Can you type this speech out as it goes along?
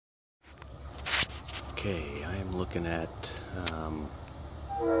Okay, I am looking at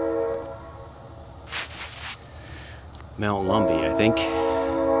Mount Lumby, I think.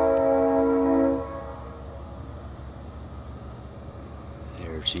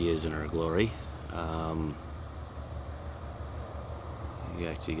 There she is in her glory. You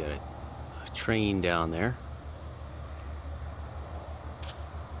actually got a train down there.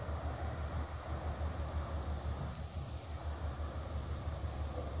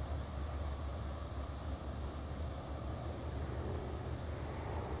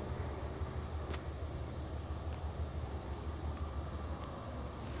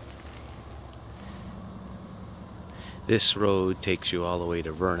 This road takes you all the way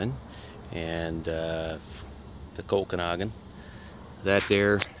to Vernon and the Okanagan. That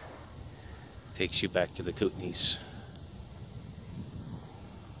there takes you back to the Kootenays.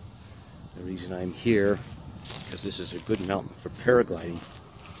 The reason I'm here because this is a good mountain for paragliding.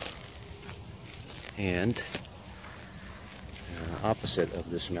 And opposite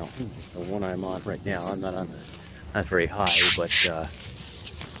of this mountain is the one I'm on right now. I'm not very high, but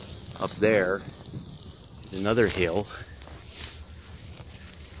up there is another hill.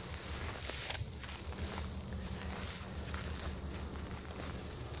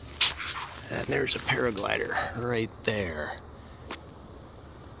 And there's a paraglider right there.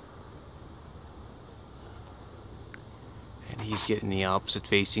 And he's getting the opposite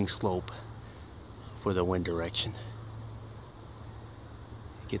facing slope for the wind direction.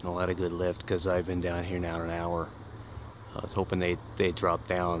 Getting a lot of good lift because I've been down here now an hour. I was hoping they'd drop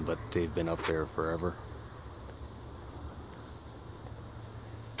down, but they've been up there forever.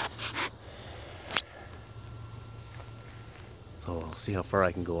 So I'll see how far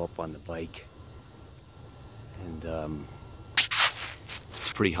I can go up on the bike. And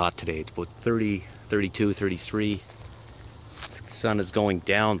it's pretty hot today. It's about 30, 32, 33. The sun is going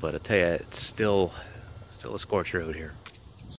down, but I tell you, it's still a scorcher out here.